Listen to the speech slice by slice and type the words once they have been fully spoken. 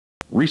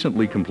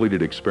Recently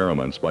completed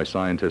experiments by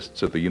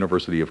scientists at the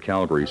University of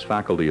Calgary's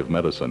Faculty of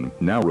Medicine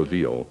now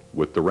reveal,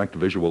 with direct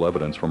visual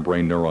evidence from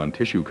brain neuron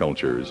tissue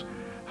cultures,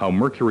 how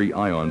mercury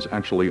ions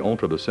actually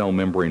alter the cell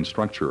membrane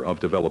structure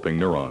of developing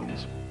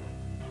neurons.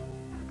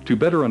 To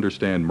better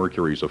understand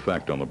mercury's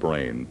effect on the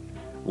brain,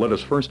 let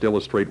us first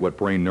illustrate what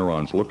brain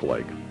neurons look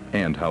like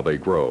and how they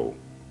grow.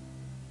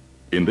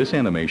 In this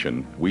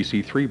animation, we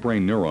see 3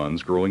 brain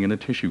neurons growing in a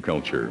tissue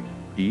culture,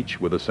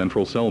 each with a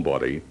central cell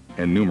body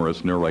and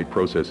numerous neurite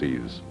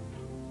processes.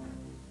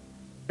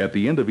 At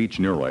the end of each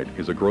neurite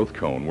is a growth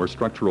cone where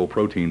structural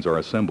proteins are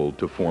assembled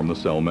to form the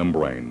cell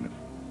membrane.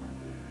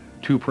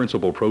 2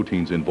 principal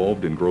proteins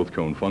involved in growth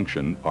cone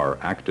function are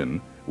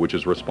actin, which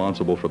is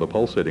responsible for the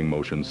pulsating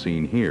motion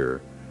seen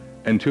here,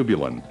 and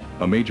tubulin,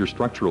 a major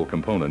structural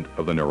component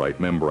of the neurite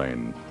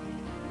membrane.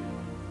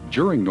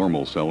 During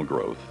normal cell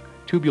growth,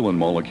 tubulin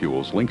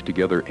molecules link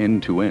together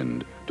end to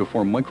end to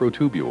form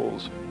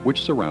microtubules,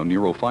 which surround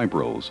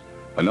neurofibrils,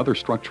 another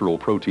structural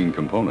protein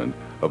component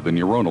of the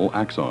neuronal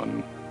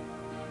axon.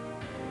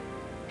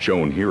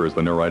 Shown here is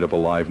the neurite of a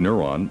live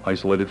neuron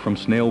isolated from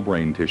snail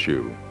brain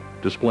tissue,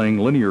 displaying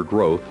linear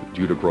growth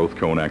due to growth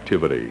cone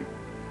activity.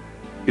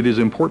 It is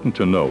important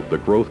to note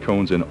that growth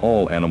cones in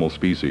all animal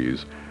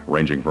species,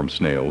 ranging from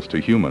snails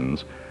to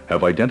humans,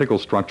 have identical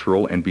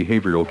structural and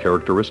behavioral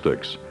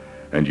characteristics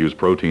and use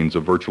proteins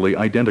of virtually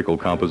identical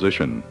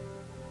composition.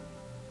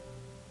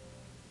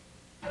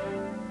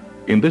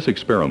 In this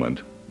experiment,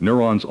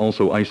 neurons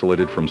also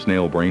isolated from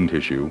snail brain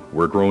tissue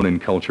were grown in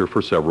culture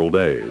for several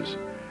days,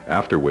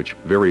 after which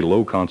very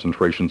low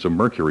concentrations of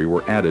mercury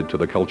were added to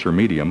the culture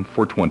medium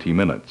for 20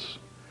 minutes.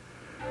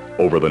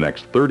 Over the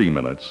next 30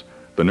 minutes,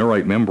 the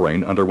neurite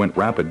membrane underwent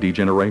rapid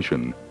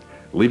degeneration,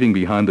 leaving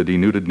behind the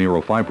denuded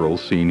neurofibrils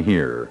seen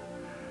here.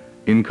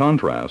 In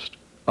contrast,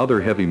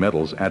 other heavy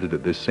metals added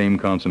at this same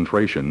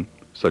concentration,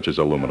 such as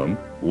aluminum,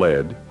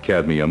 lead,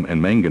 cadmium,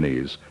 and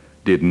manganese,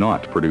 did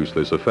not produce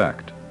this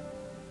effect.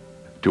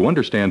 To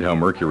understand how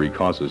mercury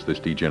causes this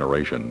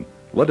degeneration,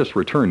 let us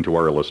return to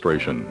our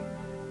illustration.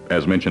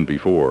 As mentioned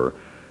before,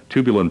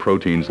 tubulin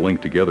proteins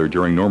link together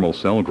during normal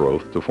cell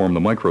growth to form the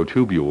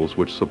microtubules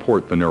which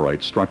support the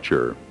neurite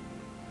structure.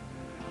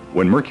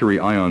 When mercury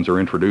ions are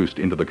introduced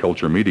into the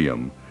culture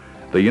medium,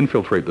 they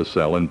infiltrate the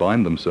cell and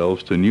bind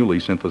themselves to newly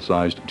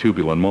synthesized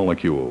tubulin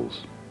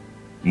molecules.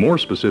 More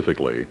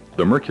specifically,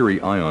 the mercury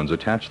ions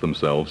attach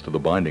themselves to the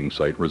binding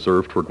site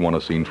reserved for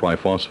guanosine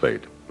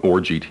triphosphate, or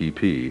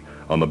GTP,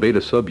 on the beta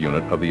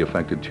subunit of the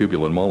affected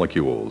tubulin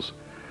molecules.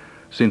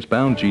 Since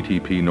bound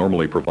GTP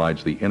normally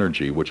provides the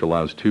energy which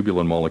allows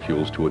tubulin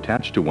molecules to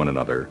attach to one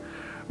another,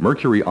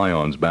 mercury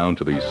ions bound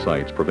to these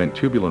sites prevent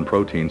tubulin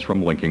proteins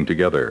from linking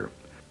together.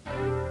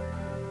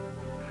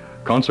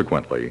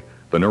 Consequently,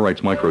 the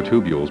neurite's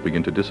microtubules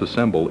begin to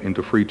disassemble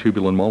into free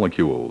tubulin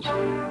molecules,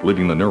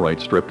 leaving the neurite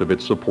stripped of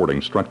its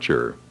supporting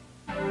structure.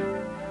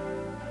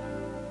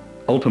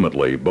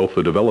 Ultimately, both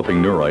the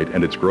developing neurite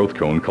and its growth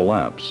cone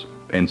collapse,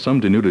 and some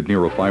denuded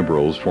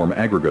neurofibrils form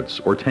aggregates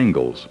or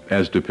tangles,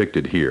 as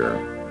depicted here.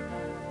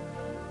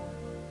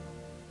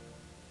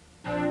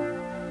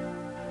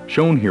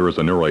 Shown here is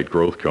a neurite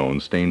growth cone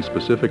stained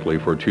specifically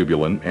for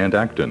tubulin and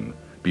actin,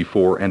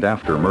 before and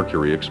after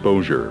mercury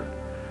exposure.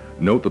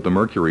 Note that the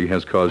mercury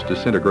has caused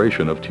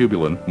disintegration of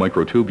tubulin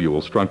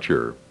microtubule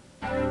structure.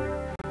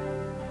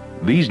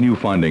 These new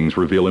findings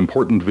reveal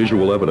important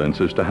visual evidence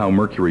as to how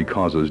mercury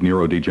causes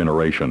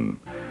neurodegeneration.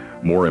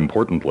 More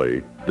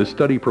importantly, this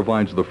study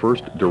provides the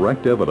first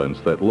direct evidence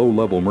that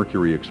low-level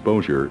mercury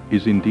exposure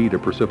is indeed a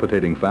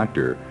precipitating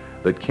factor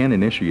that can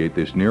initiate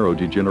this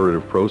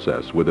neurodegenerative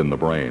process within the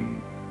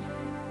brain.